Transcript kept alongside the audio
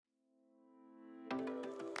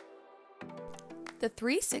the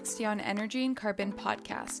 360 on Energy and Carbon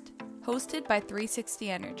podcast, hosted by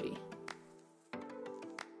 360 Energy.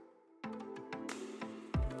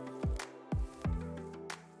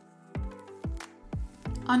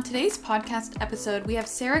 On today's podcast episode, we have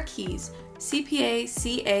Sarah Keys, CPA,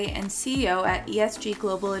 CA, and CEO at ESG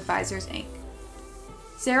Global Advisors Inc.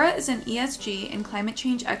 Sarah is an ESG and climate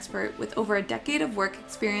change expert with over a decade of work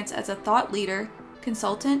experience as a thought leader,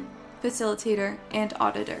 consultant, facilitator, and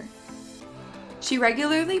auditor. She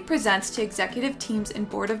regularly presents to executive teams and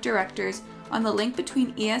board of directors on the link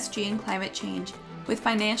between ESG and climate change with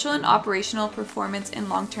financial and operational performance and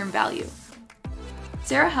long-term value.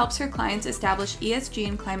 Sarah helps her clients establish ESG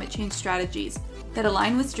and climate change strategies that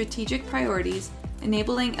align with strategic priorities,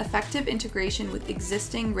 enabling effective integration with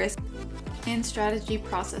existing risk and strategy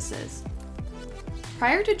processes.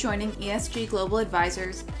 Prior to joining ESG Global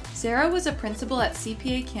Advisors, Sarah was a principal at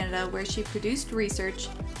CPA Canada, where she produced research,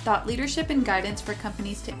 thought leadership and guidance for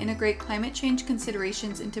companies to integrate climate change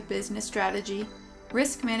considerations into business strategy,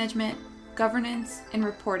 risk management, governance, and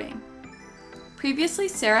reporting. Previously,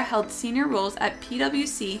 Sarah held senior roles at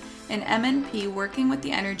PwC and MNP, working with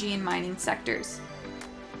the energy and mining sectors.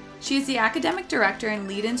 She is the academic director and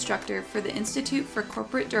lead instructor for the Institute for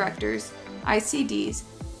Corporate Directors, ICD's,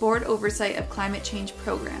 Board Oversight of Climate Change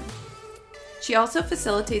program. She also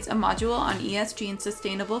facilitates a module on ESG and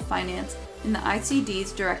sustainable finance in the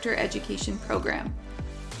ICD's Director Education program.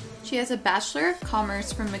 She has a Bachelor of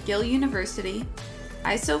Commerce from McGill University,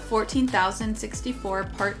 ISO 14064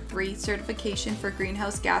 Part 3 certification for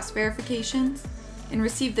greenhouse gas verifications, and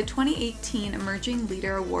received the 2018 Emerging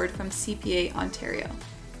Leader Award from CPA Ontario.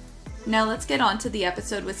 Now let's get on to the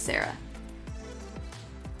episode with Sarah.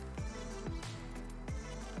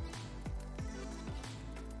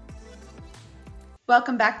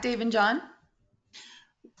 Welcome back, Dave and John.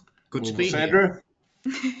 Good to be Sandra.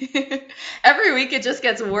 Every week it just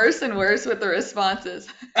gets worse and worse with the responses.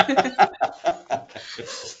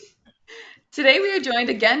 Today we are joined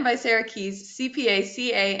again by Sarah Keys, CPA,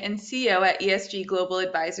 CA, and CEO at ESG Global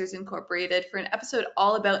Advisors Inc. for an episode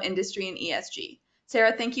all about industry and ESG.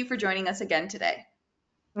 Sarah, thank you for joining us again today.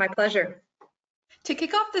 My pleasure. To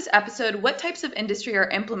kick off this episode, what types of industry are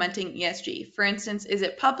implementing ESG? For instance, is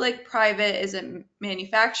it public, private? Is it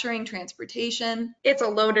manufacturing, transportation? It's a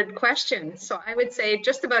loaded question. So I would say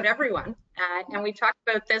just about everyone. And we talked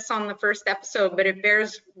about this on the first episode, but it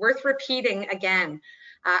bears worth repeating again.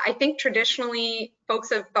 I think traditionally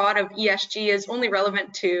folks have thought of ESG as only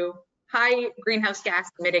relevant to high greenhouse gas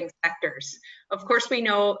emitting sectors. Of course, we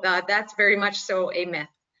know that's very much so a myth.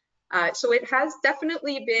 So it has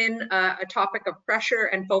definitely been a topic of pressure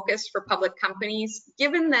and focus for public companies,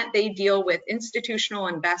 given that they deal with institutional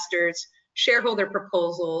investors, shareholder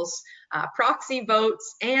proposals, proxy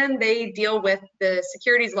votes, and they deal with the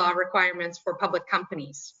securities law requirements for public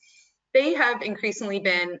companies. They have increasingly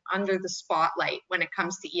been under the spotlight when it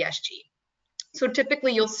comes to ESG. So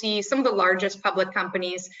typically you'll see some of the largest public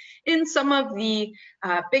companies in some of the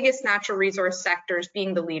biggest natural resource sectors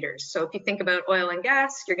being the leaders. So if you think about oil and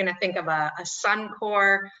gas, you're going to think of a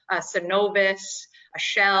Suncor, a Cenovus, a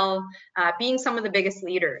Shell, being some of the biggest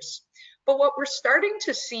leaders. But what we're starting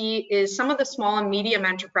to see is some of the small and medium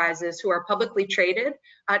enterprises who are publicly traded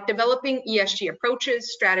developing ESG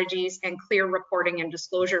approaches, strategies, and clear reporting and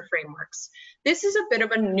disclosure frameworks. This is a bit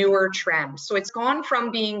of a newer trend. So it's gone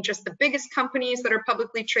from being just the biggest companies that are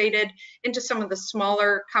publicly traded into some of the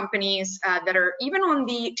smaller companies that are even on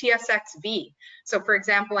the TSXV. So for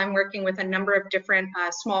example, I'm working with a number of different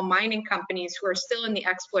small mining companies who are still in the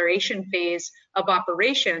exploration phase of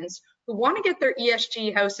operations, who want to get their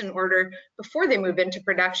ESG house in order before they move into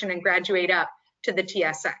production and graduate up to the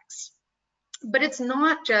TSX. But it's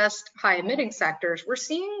not just high emitting sectors. We're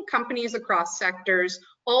seeing companies across sectors,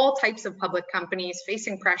 all types of public companies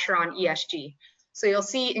facing pressure on ESG. So you'll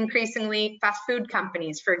see increasingly fast food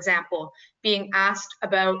companies, for example, being asked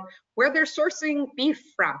about where they're sourcing beef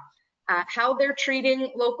from, how they're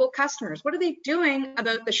treating local customers. What are they doing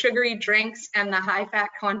about the sugary drinks and the high fat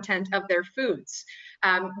content of their foods?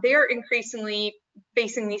 They are increasingly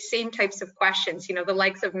facing these same types of questions, the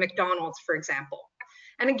likes of McDonald's, for example.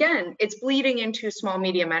 And again, it's bleeding into small,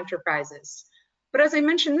 medium enterprises. But as I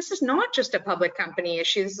mentioned, this is not just a public company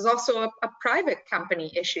issue. This is also a private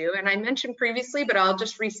company issue. And I mentioned previously, but I'll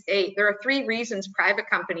just restate, there are 3 reasons private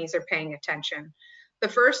companies are paying attention. The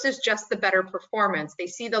first is just the better performance. They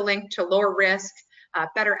see the link to lower risk,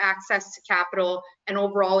 better access to capital, and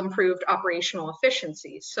overall improved operational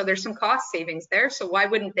efficiencies. So there's some cost savings there. So why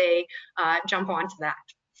wouldn't they jump onto that?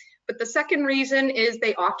 But the second reason is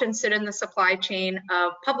they often sit in the supply chain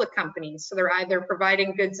of public companies. So they're either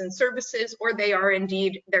providing goods and services, or they are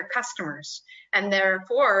indeed their customers. And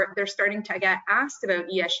therefore, they're starting to get asked about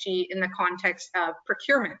ESG in the context of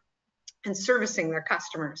procurement and servicing their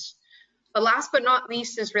customers. But last but not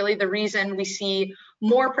least is really the reason we see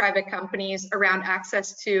more private companies around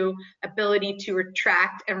access to ability to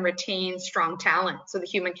attract and retain strong talent, so the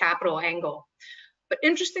human capital angle. But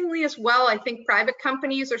interestingly as well, I think private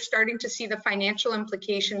companies are starting to see the financial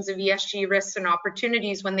implications of ESG risks and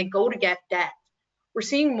opportunities when they go to get debt. We're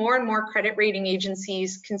seeing more and more credit rating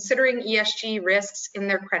agencies considering ESG risks in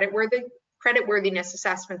their creditworthiness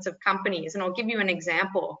assessments of companies. And I'll give you an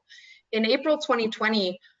example. In April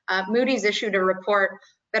 2020, Moody's issued a report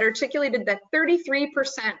that articulated that 33%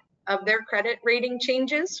 of their credit rating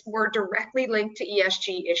changes were directly linked to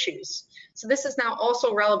ESG issues. So this is now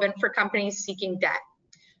also relevant for companies seeking debt.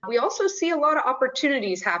 We also see a lot of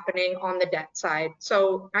opportunities happening on the debt side.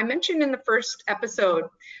 So I mentioned in the first episode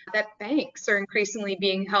that banks are increasingly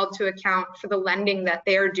being held to account for the lending that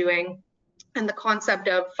they are doing and the concept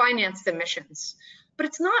of financed emissions. But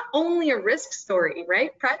it's not only a risk story,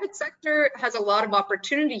 right? Private sector has a lot of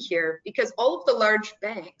opportunity here because all of the large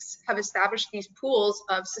banks have established these pools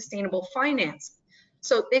of sustainable finance.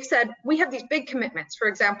 So they've said, we have these big commitments. For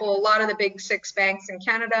example, a lot of the big 6 banks in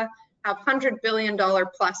Canada have $100 billion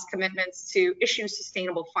plus commitments to issue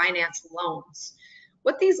sustainable finance loans.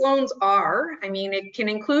 What these loans are, I mean, it can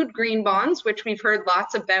include green bonds, which we've heard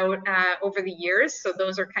lots about over the years. So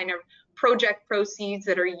those are kind of project proceeds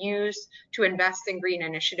that are used to invest in green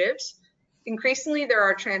initiatives. Increasingly, there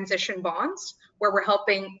are transition bonds where we're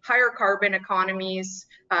helping higher carbon companies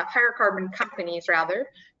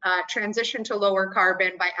transition to lower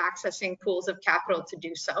carbon by accessing pools of capital to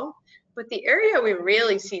do so. But the area we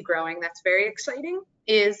really see growing that's very exciting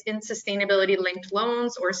is in sustainability-linked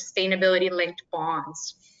loans or sustainability-linked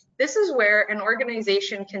bonds. This is where an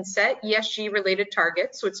organization can set ESG-related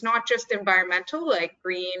targets. So it's not just environmental, like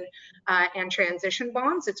green and transition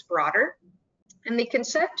bonds, it's broader. And they can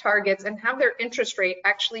set targets and have their interest rate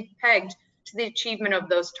actually pegged to the achievement of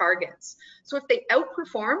those targets. So if they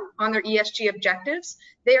outperform on their ESG objectives,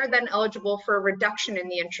 they are then eligible for a reduction in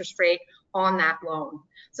the interest rate on that loan.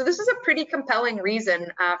 So this is a pretty compelling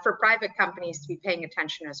reason for private companies to be paying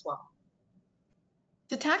attention as well.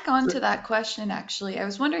 To tack on to that question, actually, I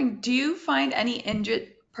was wondering, do you find any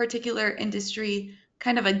particular industry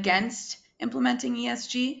kind of against implementing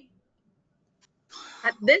ESG?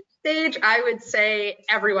 At this stage, I would say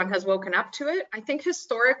everyone has woken up to it. I think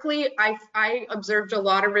historically, I observed a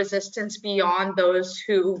lot of resistance beyond those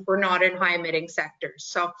who were not in high emitting sectors.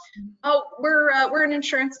 So, we're an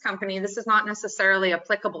insurance company. This is not necessarily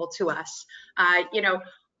applicable to us.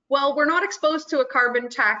 Well, we're not exposed to a carbon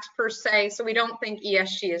tax per se, so we don't think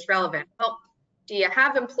ESG is relevant. Well, do you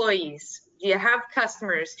have employees? Do you have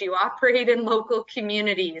customers? Do you operate in local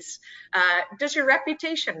communities? Does your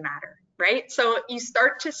reputation matter, right? So you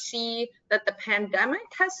start to see that the pandemic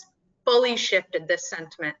has fully shifted this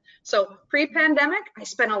sentiment. So pre-pandemic, I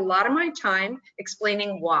spent a lot of my time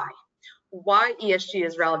explaining why ESG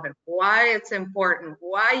is relevant, why it's important,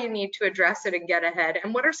 why you need to address it and get ahead,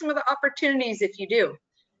 and what are some of the opportunities if you do.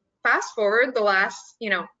 Fast forward the last,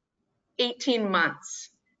 18 months,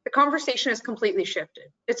 the conversation has completely shifted.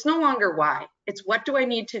 It's no longer why, it's what do I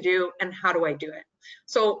need to do and how do I do it?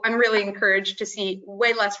 So I'm really encouraged to see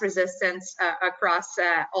way less resistance across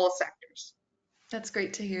all sectors. That's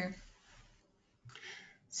great to hear.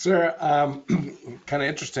 Sarah, kind of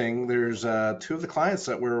interesting. There's 2 of the clients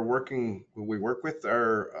that we work with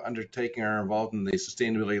are involved in the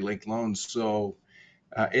sustainability linked loans. So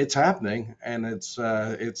it's happening, and it's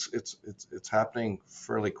happening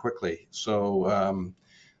fairly quickly. So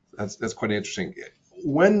that's quite interesting.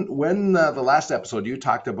 When the last episode you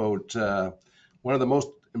talked about one of the most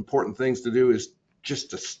important things to do is just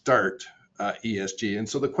to start ESG. And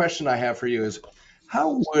so the question I have for you is,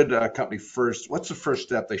 how would a company what's the first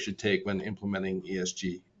step they should take when implementing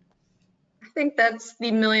ESG? I think that's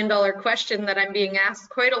the $1 million question that I'm being asked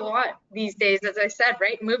quite a lot these days, as I said,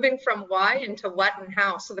 right? Moving from why into what and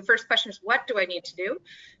how. So the first question is, what do I need to do?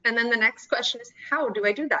 And then the next question is, how do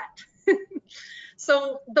I do that?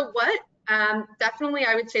 So the what, definitely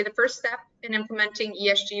I would say the first step in implementing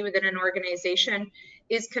ESG within an organization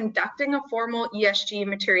is conducting a formal ESG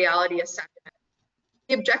materiality assessment.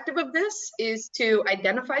 The objective of this is to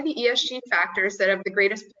identify the ESG factors that have the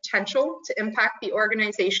greatest potential to impact the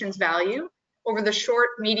organization's value over the short,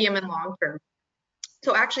 medium, and long term.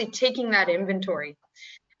 So actually taking that inventory.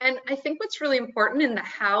 And I think what's really important in the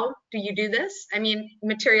how do you do this? I mean,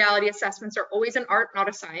 materiality assessments are always an art, not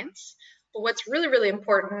a science. But what's really, really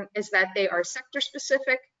important is that they are sector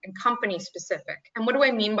specific and company specific. And what do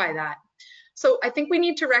I mean by that? So I think we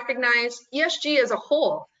need to recognize ESG as a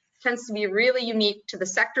whole tends to be really unique to the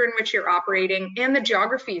sector in which you're operating and the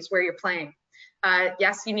geographies where you're playing.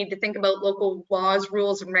 Yes, you need to think about local laws,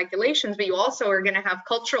 rules, and regulations, but you also are going to have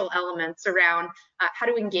cultural elements around how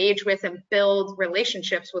to engage with and build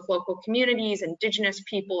relationships with local communities, Indigenous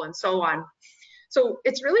people, and so on. So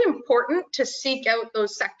it's really important to seek out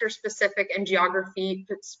those sector-specific and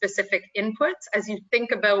geography-specific inputs as you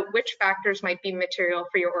think about which factors might be material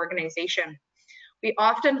for your organization. We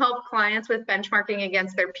often help clients with benchmarking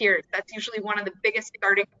against their peers. That's usually one of the biggest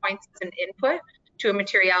starting points as an input to a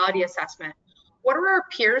materiality assessment. What are our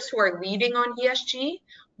peers who are leading on ESG?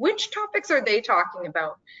 Which topics are they talking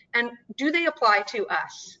about? And do they apply to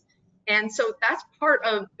us? And so that's part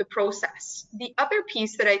of the process. The other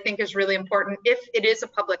piece that I think is really important, if it is a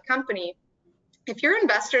public company, if your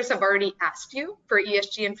investors have already asked you for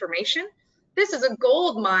ESG information, this is a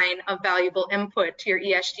gold mine of valuable input to your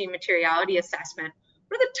ESG materiality assessment.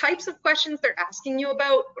 What are the types of questions they're asking you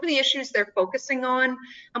about? What are the issues they're focusing on?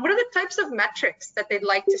 And what are the types of metrics that they'd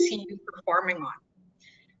like to see you performing on?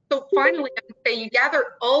 So finally, I would say you gather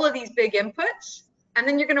all of these big inputs, and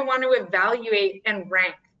then you're going to want to evaluate and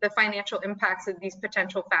rank the financial impacts of these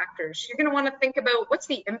potential factors. You're going to want to think about what's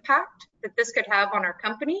the impact that this could have on our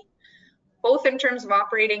company, both in terms of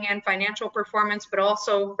operating and financial performance, but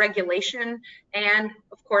also regulation and,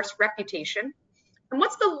 of course, reputation. And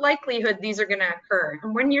what's the likelihood these are going to occur?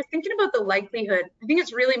 And when you're thinking about the likelihood, I think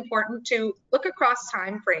it's really important to look across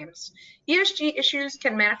time frames. ESG issues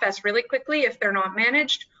can manifest really quickly if they're not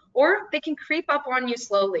managed, or they can creep up on you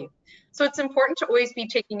slowly. So it's important to always be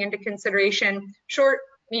taking into consideration short,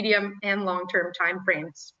 medium, and long-term time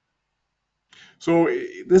frames. So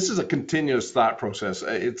this is a continuous thought process.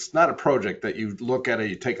 It's not a project that you look at it,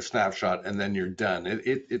 you take a snapshot, and then you're done.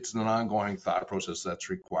 It's an ongoing thought process that's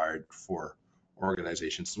required for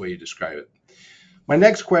organizations, the way you describe it. My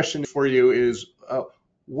next question for you is,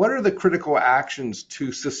 what are the critical actions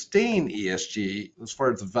to sustain ESG as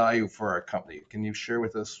far as the value for our company? Can you share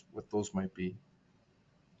with us what those might be?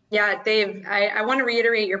 Yeah, Dave, I want to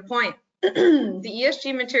reiterate your point. The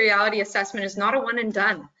ESG materiality assessment is not a one and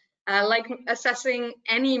done. Like assessing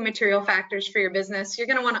any material factors for your business, you're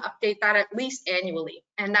going to want to update that at least annually.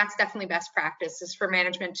 And that's definitely best practice, is for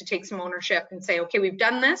management to take some ownership and say, okay, we've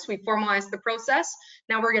done this, we've formalized the process,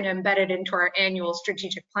 now we're going to embed it into our annual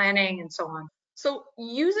strategic planning and so on. So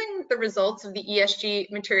using the results of the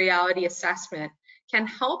ESG materiality assessment can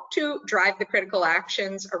help to drive the critical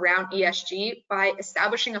actions around ESG by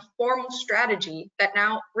establishing a formal strategy that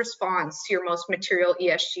now responds to your most material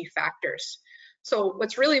ESG factors. So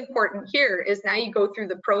what's really important here is now you go through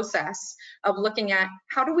the process of looking at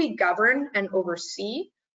how do we govern and oversee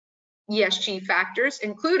ESG factors,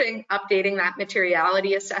 including updating that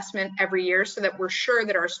materiality assessment every year so that we're sure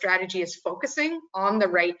that our strategy is focusing on the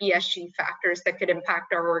right ESG factors that could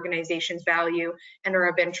impact our organization's value and are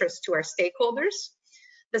of interest to our stakeholders.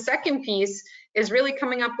 The second piece is really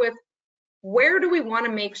coming up with, where do we want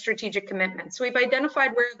to make strategic commitments? So we've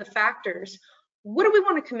identified where are the factors. What do we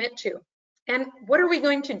want to commit to? And what are we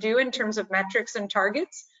going to do in terms of metrics and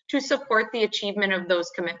targets to support the achievement of those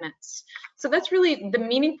commitments? So that's really the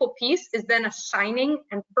meaningful piece, is then assigning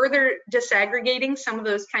and further disaggregating some of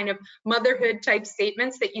those kind of motherhood type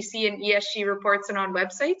statements that you see in ESG reports and on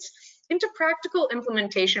websites into practical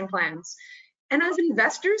implementation plans. And as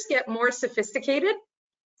investors get more sophisticated,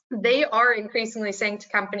 they are increasingly saying to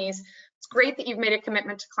companies, it's great that you've made a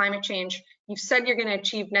commitment to climate change. You've said you're going to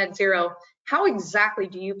achieve net zero. How exactly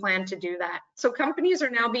do you plan to do that? So companies are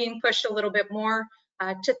now being pushed a little bit more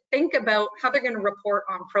to think about how they're going to report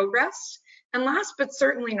on progress. And last but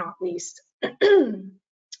certainly not least,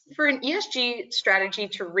 for an ESG strategy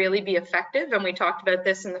to really be effective, and we talked about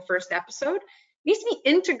this in the first episode, it needs to be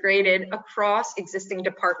integrated across existing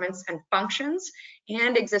departments and functions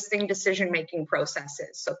and existing decision-making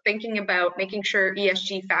processes. So thinking about making sure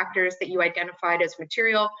ESG factors that you identified as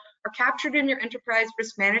material are captured in your enterprise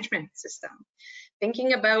risk management system.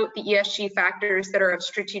 Thinking about the ESG factors that are of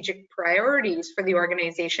strategic priorities for the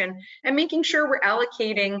organization and making sure we're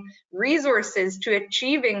allocating resources to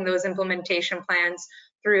achieving those implementation plans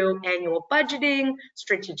through annual budgeting,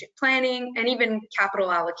 strategic planning, and even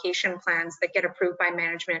capital allocation plans that get approved by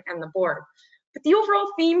management and the board. But the overall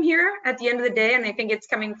theme here at the end of the day, and I think it's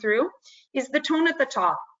coming through, is the tone at the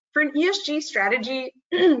top. For an ESG strategy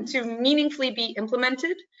to meaningfully be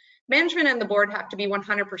implemented, management and the board have to be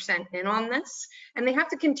 100% in on this, and they have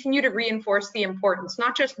to continue to reinforce the importance,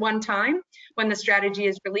 not just one time when the strategy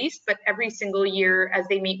is released, but every single year as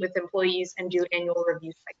they meet with employees and do annual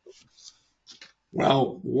review cycles.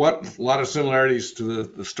 Well, what a lot of similarities to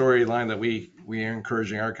the storyline that we are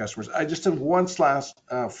encouraging our customers. I just have one last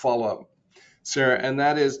follow-up, Sarah, and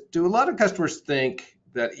that is, do a lot of customers think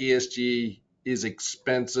that ESG is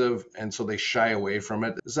expensive and so they shy away from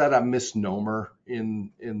it? Is that a misnomer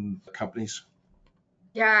in companies?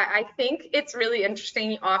 Yeah, I think it's really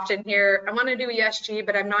interesting. You often hear, I want to do ESG,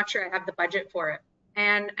 but I'm not sure I have the budget for it.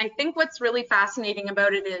 And I think what's really fascinating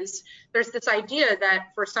about it is there's this idea that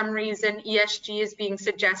for some reason ESG is being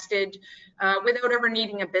suggested without ever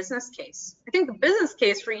needing a business case. I think the business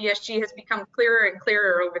case for ESG has become clearer and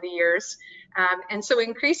clearer over the years. And so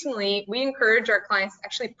increasingly, we encourage our clients to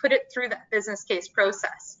actually put it through that business case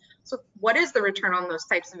process. So what is the return on those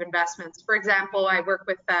types of investments? For example, I work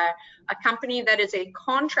with a company that is a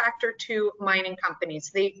contractor to mining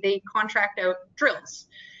companies. They contract out drills.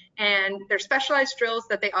 And they're specialized drills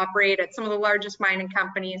that they operate at some of the largest mining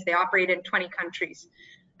companies. They operate in 20 countries.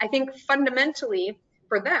 I think fundamentally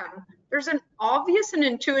for them, there's an obvious and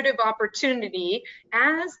intuitive opportunity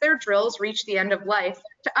as their drills reach the end of life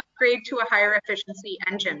to upgrade to a higher efficiency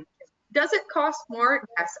engine. Does it cost more?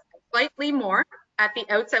 Yes, slightly more at the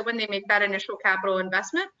outset when they make that initial capital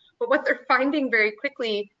investment. But what they're finding very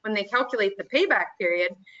quickly when they calculate the payback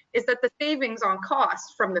period is that the savings on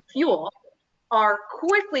cost from the fuel are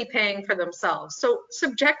quickly paying for themselves. So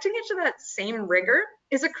subjecting it to that same rigor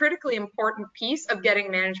is a critically important piece of getting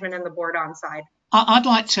management and the board on side. I'd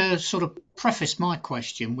like to sort of preface my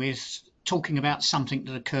question with talking about something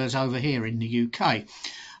that occurs over here in the UK,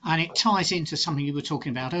 and it ties into something you were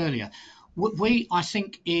talking about earlier. I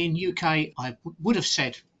think in UK, I would have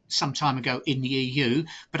said some time ago in the EU,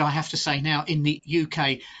 but I have to say now in the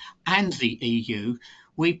UK and the EU,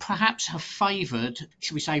 we perhaps have favoured,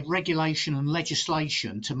 should we say, regulation and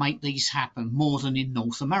legislation to make these happen more than in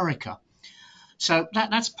North America. So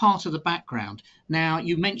that's part of the background. Now,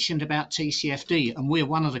 you mentioned about TCFD, and we're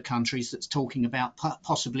one of the countries that's talking about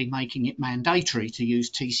possibly making it mandatory to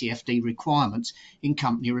use TCFD requirements in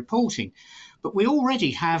company reporting. But we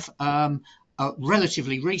already have,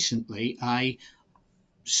 relatively recently, a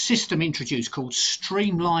system introduced called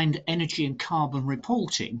Streamlined Energy and Carbon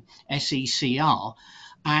Reporting, SECR,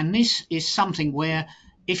 and this is something where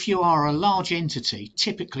if you are a large entity,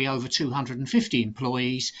 typically over 250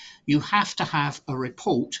 employees, you have to have a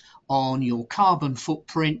report on your carbon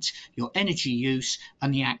footprint, your energy use,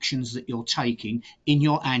 and the actions that you're taking in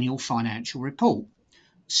your annual financial report.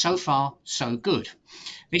 So far, so good.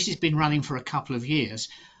 This has been running for a couple of years.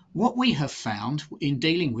 What we have found in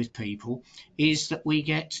dealing with people is that we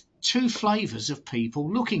get two flavours of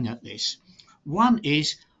people looking at this. One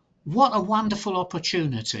is, what a wonderful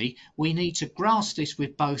opportunity. We need to grasp this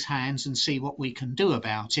with both hands and see what we can do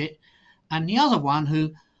about it. And the other one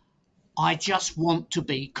who, I just want to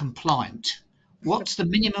be compliant. What's the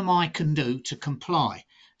minimum I can do to comply?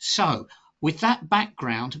 So with that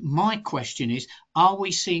background, my question is, are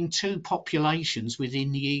we seeing two populations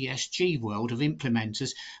within the ESG world of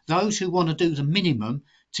implementers, those who want to do the minimum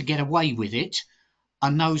to get away with it,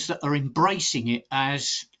 and those that are embracing it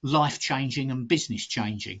as life-changing and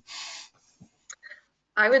business-changing?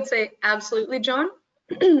 I would say absolutely, John.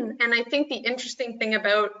 And I think the interesting thing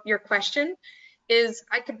about your question is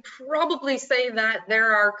I could probably say that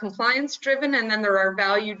there are compliance-driven and then there are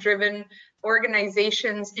value-driven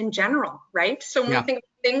organizations in general, right? So when we think of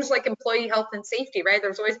things like employee health and safety, right,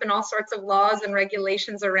 there's always been all sorts of laws and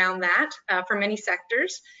regulations around that for many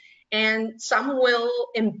sectors. And some will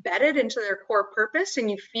embed it into their core purpose, and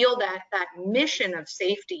you feel that mission of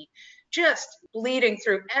safety just bleeding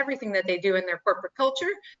through everything that they do in their corporate culture.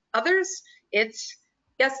 Others, it's,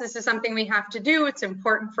 yes, this is something we have to do. It's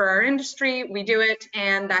important for our industry. We do it,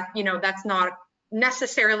 and that, that's not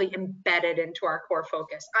necessarily embedded into our core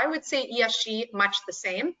focus. I would say ESG, much the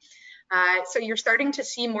same. So you're starting to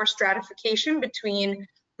see more stratification between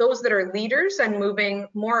those that are leaders and moving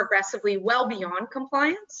more aggressively well beyond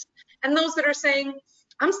compliance, and those that are saying,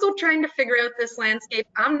 I'm still trying to figure out this landscape.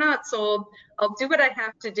 I'm not sold. I'll do what I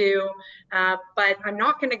have to do, but I'm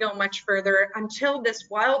not going to go much further until this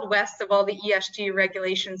wild west of all the ESG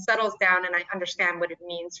regulation settles down and I understand what it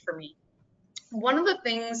means for me. One of the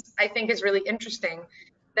things I think is really interesting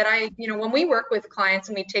that when we work with clients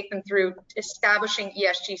and we take them through establishing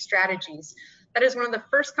ESG strategies, that is one of the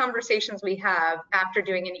first conversations we have after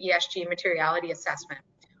doing an ESG materiality assessment.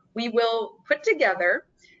 We will put together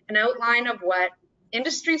an outline of what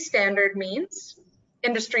industry standard means,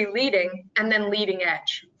 industry leading, and then leading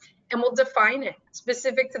edge. And we'll define it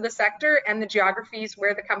specific to the sector and the geographies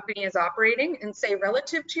where the company is operating and say,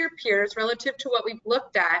 relative to your peers, relative to what we've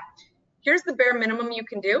looked at, here's the bare minimum you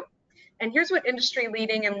can do. And here's what industry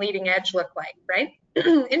leading and leading edge look like, right?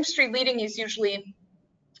 industry leading is usually,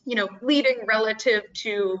 leading relative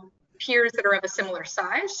to peers that are of a similar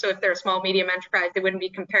size. So if they're a small, medium enterprise, they wouldn't be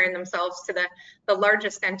comparing themselves to the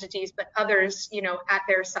largest entities, but others, at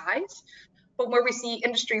their size. But where we see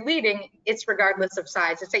industry leading, it's regardless of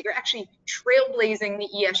size. It's that you're actually trailblazing the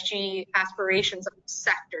ESG aspirations of the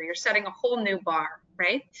sector. You're setting a whole new bar,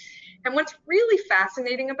 right? And what's really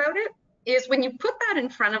fascinating about it is when you put that in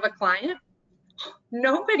front of a client,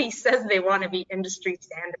 nobody says they want to be industry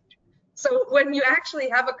standard. So when you actually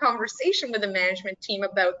have a conversation with a management team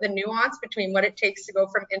about the nuance between what it takes to go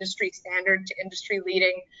from industry standard to industry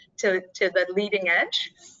leading to the leading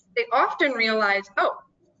edge, they often realize, oh,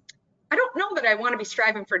 I don't know that I want to be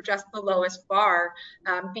striving for just the lowest bar,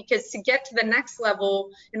 because to get to the next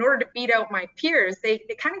level, in order to beat out my peers, they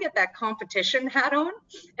kind of get that competition hat on,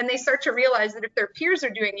 and they start to realize that if their peers are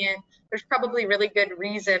doing it, there's probably really good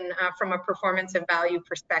reason from a performance and value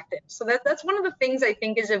perspective. So that's one of the things I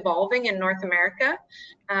think is evolving in North America,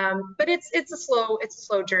 but it's a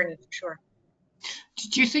slow journey for sure.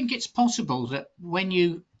 Do you think it's possible that when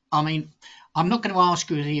you, I'm not going to ask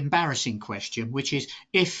you the embarrassing question, which is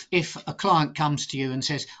if a client comes to you and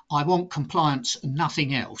says, I want compliance and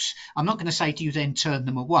nothing else, I'm not going to say to you then turn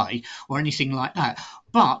them away or anything like that.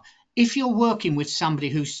 But if you're working with somebody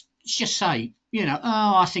who's just say,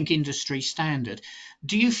 I think industry standard,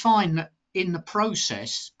 do you find that in the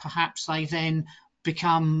process, perhaps they then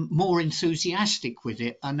become more enthusiastic with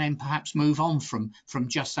it and then perhaps move on from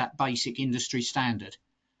just that basic industry standard?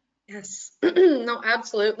 Yes, no,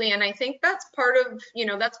 absolutely. And I think that's part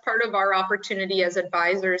of our opportunity as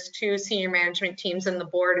advisors to senior management teams and the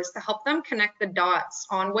board, is to help them connect the dots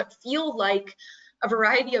on what feel like a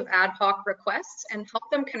variety of ad hoc requests, and help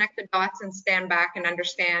them connect the dots and stand back and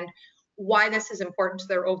understand why this is important to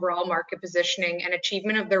their overall market positioning and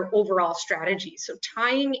achievement of their overall strategy. So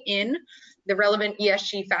tying in the relevant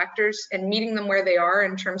ESG factors and meeting them where they are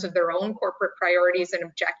in terms of their own corporate priorities and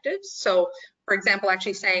objectives. So, for example,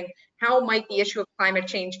 actually saying, how might the issue of climate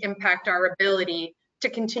change impact our ability to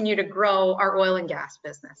continue to grow our oil and gas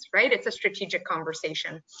business, right? It's a strategic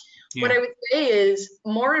conversation. Yeah. What I would say is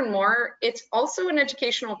more and more, it's also an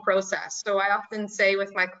educational process. So I often say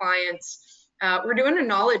with my clients, we're doing a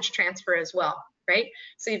knowledge transfer as well, right?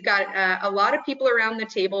 So you've got a lot of people around the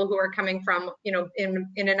table who are coming from, in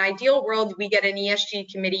an ideal world, we get an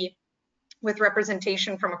ESG committee with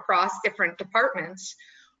representation from across different departments.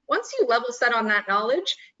 Once you level set on that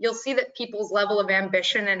knowledge, you'll see that people's level of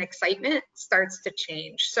ambition and excitement starts to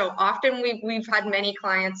change. So often we've had many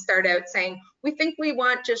clients start out saying, we think we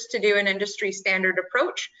want just to do an industry standard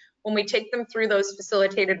approach. When we take them through those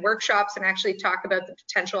facilitated workshops and actually talk about the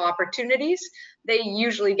potential opportunities, they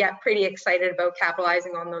usually get pretty excited about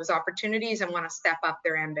capitalizing on those opportunities and want to step up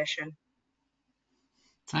their ambition.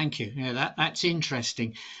 Thank you. Yeah, that's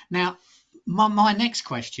interesting. Now, my next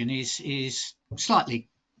question is slightly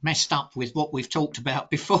messed up with what we've talked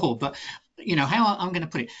about before, but how I'm going to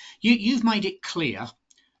put it. You've made it clear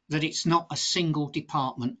that it's not a single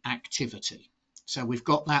department activity. So we've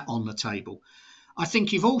got that on the table. I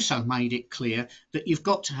think you've also made it clear that you've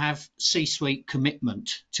got to have C-suite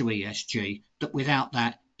commitment to ESG, that without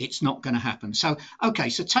that, it's not going to happen. So, okay,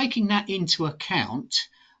 so taking that into account,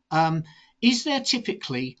 is there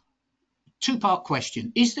typically, two-part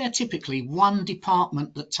question, is there typically one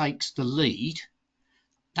department that takes the lead?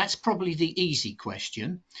 That's probably the easy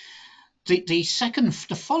question.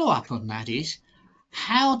 The follow-up on that is,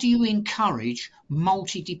 how do you encourage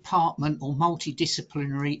multi-department or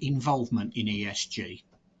multidisciplinary involvement in ESG?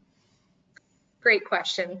 Great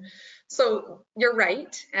question. So you're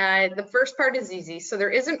right. The first part is easy. So there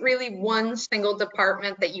isn't really one single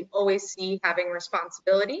department that you always see having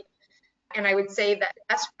responsibility. And I would say that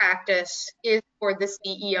best practice is for the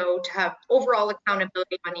CEO to have overall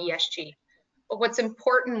accountability on ESG. But what's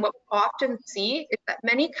important, what we often see, is that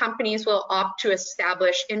many companies will opt to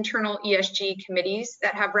establish internal ESG committees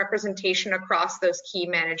that have representation across those key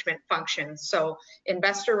management functions. So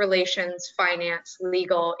investor relations, finance,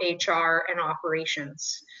 legal, HR, and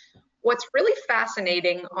operations. What's really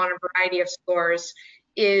fascinating on a variety of scores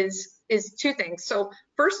is two things. So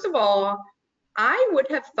first of all, I would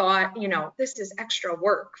have thought, this is extra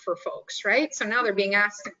work for folks, right? So now they're being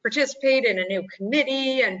asked to participate in a new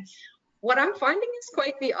committee, and what I'm finding is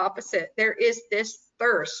quite the opposite. There is this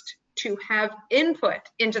thirst to have input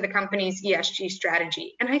into the company's ESG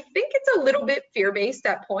strategy. And I think it's a little bit fear-based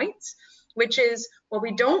at points, which is, well,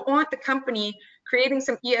 we don't want the company creating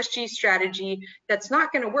some ESG strategy that's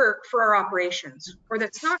not going to work for our operations, or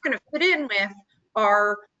that's not going to fit in with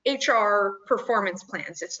our HR performance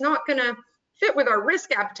plans. It's not going to fit with our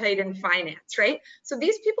risk appetite in finance, right? So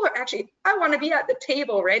these people are actually, I want to be at the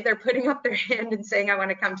table, right? They're putting up their hand and saying, I want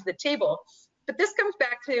to come to the table. But this comes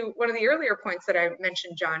back to one of the earlier points that I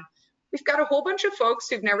mentioned, John. We've got a whole bunch of folks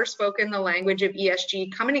who've never spoken the language of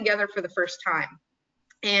ESG coming together for the first time.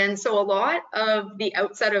 And so a lot of the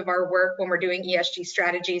outset of our work when we're doing ESG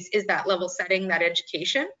strategies is that level setting, that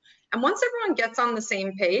education. And once everyone gets on the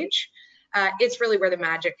same page, it's really where the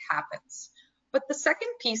magic happens. But the second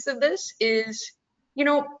piece of this is,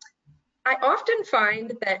 I often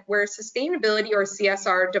find that where sustainability or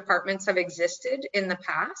CSR departments have existed in the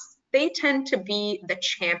past, they tend to be the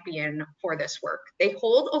champion for this work. They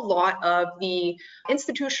hold a lot of the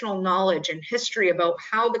institutional knowledge and history about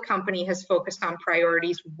how the company has focused on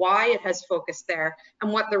priorities, why it has focused there,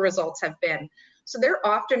 and what the results have been. So they're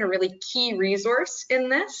often a really key resource in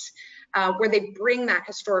this, where they bring that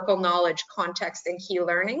historical knowledge, context, and key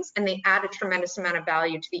learnings, and they add a tremendous amount of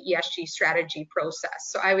value to the ESG strategy process.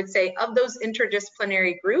 So I would say of those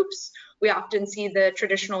interdisciplinary groups, we often see the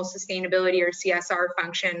traditional sustainability or CSR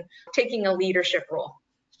function taking a leadership role.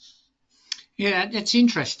 Yeah, it's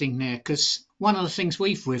interesting there, because one of the things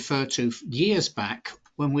we've referred to years back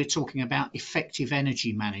when we're talking about effective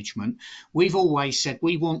energy management, we've always said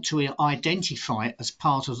we want to identify it as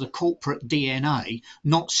part of the corporate DNA,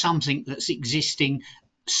 not something that's existing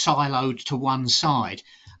siloed to one side.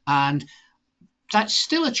 And that's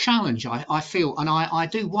still a challenge, I feel, and I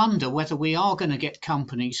do wonder whether we are going to get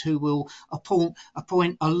companies who will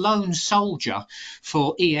appoint a lone soldier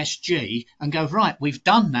for ESG and go, right, we've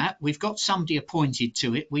done that, we've got somebody appointed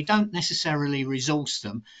to it, we don't necessarily resource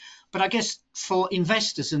them. But I guess for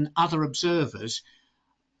investors and other observers,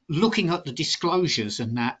 looking at the disclosures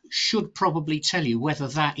and that should probably tell you whether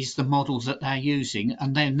that is the model that they're using,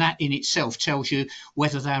 and then that in itself tells you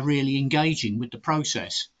whether they're really engaging with the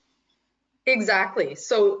process. Exactly.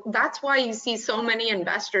 So that's why you see so many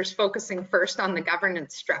investors focusing first on the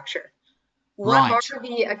governance structure. What are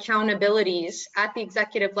the accountabilities at the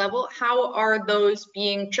executive level? How are those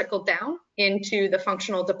being trickled down into the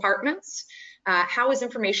functional departments? How is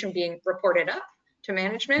information being reported up to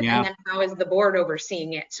management? And then how is the board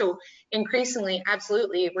overseeing it? So increasingly,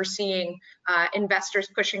 absolutely, we're seeing investors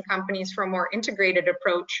pushing companies for a more integrated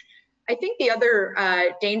approach. I think the other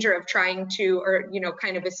danger of trying to,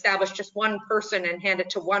 kind of establish just one person and hand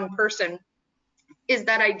it to one person is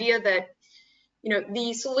that idea that,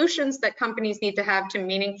 the solutions that companies need to have to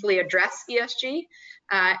meaningfully address ESG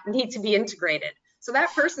need to be integrated. So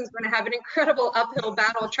that person's going to have an incredible uphill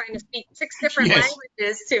battle trying to speak 6 different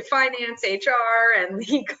languages to finance, HR, and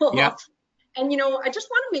legal. And, I just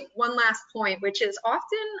want to make one last point, which is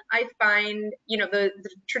often I find, the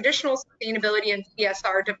traditional sustainability and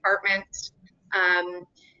CSR departments,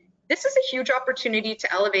 this is a huge opportunity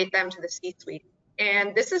to elevate them to the C-suite.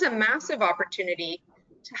 And this is a massive opportunity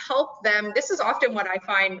to help them. This is often what I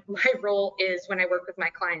find my role is when I work with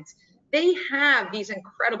my clients. They have these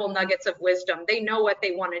incredible nuggets of wisdom. They know what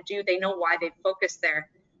they want to do. They know why they focus there.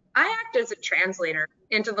 I act as a translator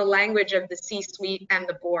into the language of the C-suite and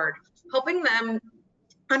the board, helping them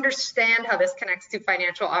understand how this connects to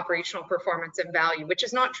financial operational performance and value, which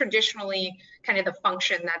is not traditionally kind of the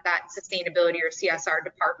function that sustainability or CSR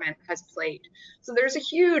department has played. So there's a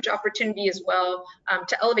huge opportunity as well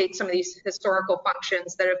to elevate some of these historical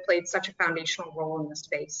functions that have played such a foundational role in the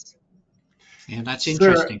space. Yeah, that's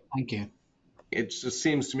interesting. Thank you. It just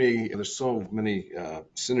seems to me there's so many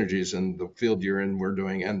synergies in the field you're in, we're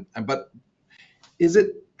doing. But is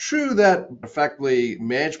it true that effectively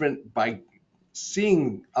management, by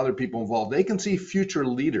seeing other people involved, they can see future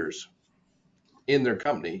leaders in their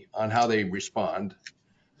company on how they respond?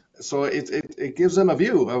 So it gives them a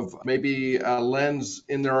view of maybe a lens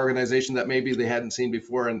in their organization that maybe they hadn't seen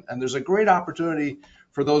before. And there's a great opportunity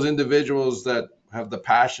for those individuals that have the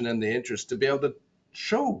passion and the interest to be able to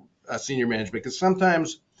show senior management, because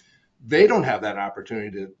sometimes they don't have that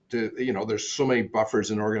opportunity to there's so many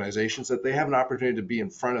buffers in organizations that they have an opportunity to be in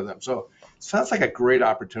front of them. So it sounds like a great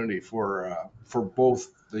opportunity for both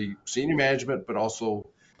the senior management, but also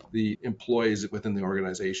the employees within the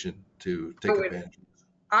organization to take advantage.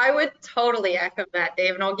 I would totally echo that,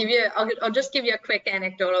 Dave, and I'll just give you a quick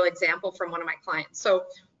anecdotal example from one of my clients. So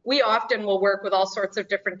we often will work with all sorts of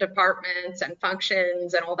different departments and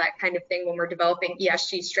functions and all that kind of thing when we're developing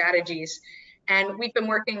ESG strategies. And we've been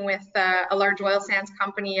working with a large oil sands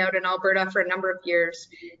company out in Alberta for a number of years.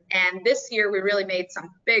 And this year, we really made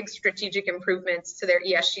some big strategic improvements to their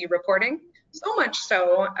ESG reporting. So much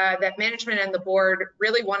so that management and the board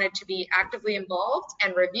really wanted to be actively involved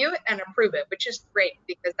and review it and approve it, which is great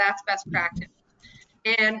because that's best practice.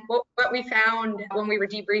 And what we found when we were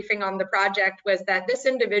debriefing on the project was that this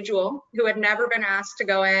individual, who had never been asked to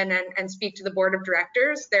go in and speak to the board of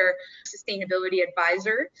directors, their sustainability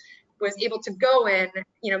advisor, was able to go in,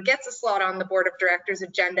 gets a slot on the board of directors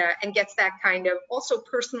agenda and gets that kind of also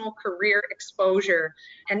personal career exposure.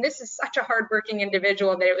 And this is such a hardworking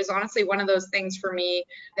individual that it was honestly one of those things for me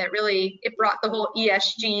that really, it brought the whole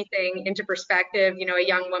ESG thing into perspective, a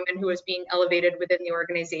young woman who was being elevated within the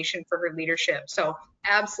organization for her leadership. So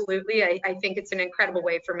absolutely, I think it's an incredible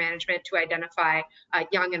way for management to identify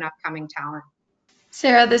young and upcoming talent.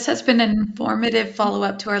 Sarah, this has been an informative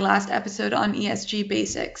follow-up to our last episode on ESG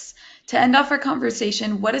basics. To end off our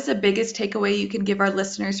conversation, what is the biggest takeaway you can give our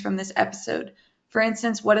listeners from this episode? For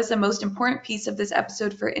instance, what is the most important piece of this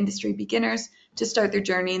episode for industry beginners to start their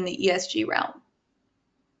journey in the ESG realm?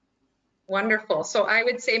 Wonderful. So I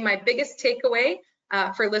would say my biggest takeaway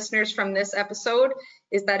for listeners from this episode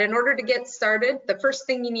is that in order to get started, the first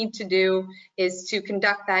thing you need to do is to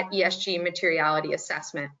conduct that ESG materiality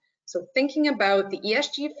assessment. So thinking about the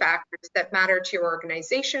ESG factors that matter to your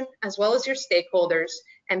organization as well as your stakeholders,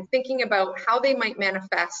 and thinking about how they might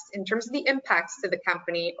manifest in terms of the impacts to the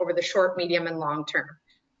company over the short, medium, and long term.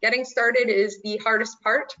 Getting started is the hardest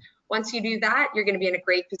part. Once you do that, you're going to be in a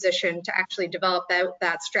great position to actually develop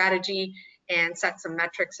that strategy and set some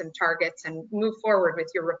metrics and targets and move forward with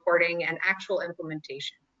your reporting and actual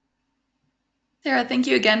implementation. Sarah, thank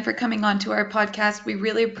you again for coming on to our podcast. We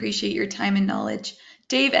really appreciate your time and knowledge.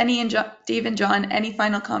 Dave and John, any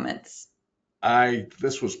final comments?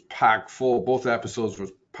 This was packed full. Both episodes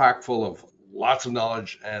was packed full of lots of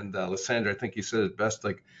knowledge. And Lysandra, I think you said it best.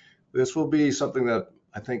 Like, this will be something that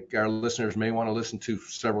I think our listeners may want to listen to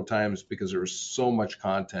several times because there is so much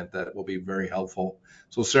content that will be very helpful.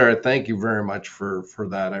 So, Sarah, thank you very much for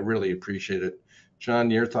that. I really appreciate it.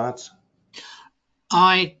 John, your thoughts?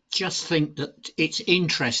 I just think that it's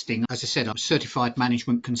interesting. As I said, I'm a certified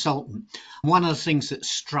management consultant. One of the things that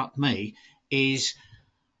struck me is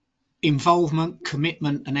involvement,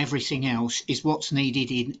 commitment, and everything else is what's needed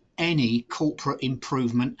in any corporate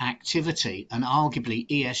improvement activity. And arguably,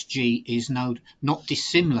 ESG is not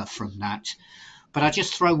dissimilar from that. But I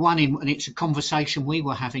just throw one in, and it's a conversation we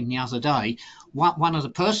were having the other day. One of the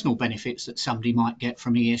personal benefits that somebody might get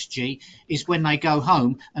from ESG is when they go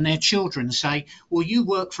home and their children say, well, you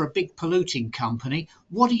work for a big polluting company.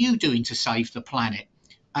 What are you doing to save the planet?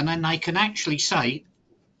 And then they can actually say,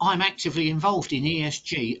 I'm actively involved in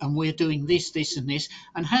ESG and we're doing this, this and this.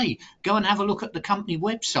 And hey, go and have a look at the company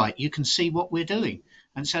website. You can see what we're doing.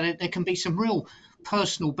 And so there can be some real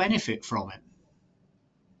personal benefit from it.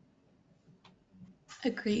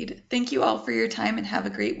 Agreed. Thank you all for your time and have a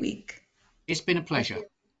great week. It's been a pleasure.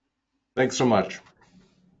 Thanks so much.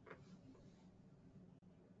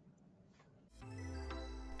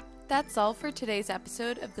 That's all for today's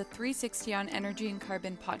episode of the 360 on Energy and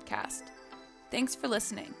Carbon podcast. Thanks for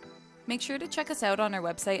listening. Make sure to check us out on our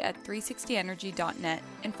website at 360energy.net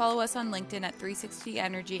and follow us on LinkedIn at 360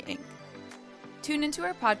 Energy Inc. Tune into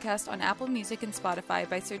our podcast on Apple Music and Spotify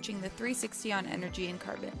by searching the 360 on Energy and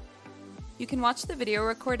Carbon. You can watch the video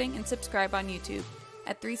recording and subscribe on YouTube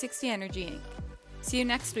at 360 Energy Inc. See you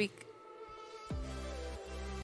next week.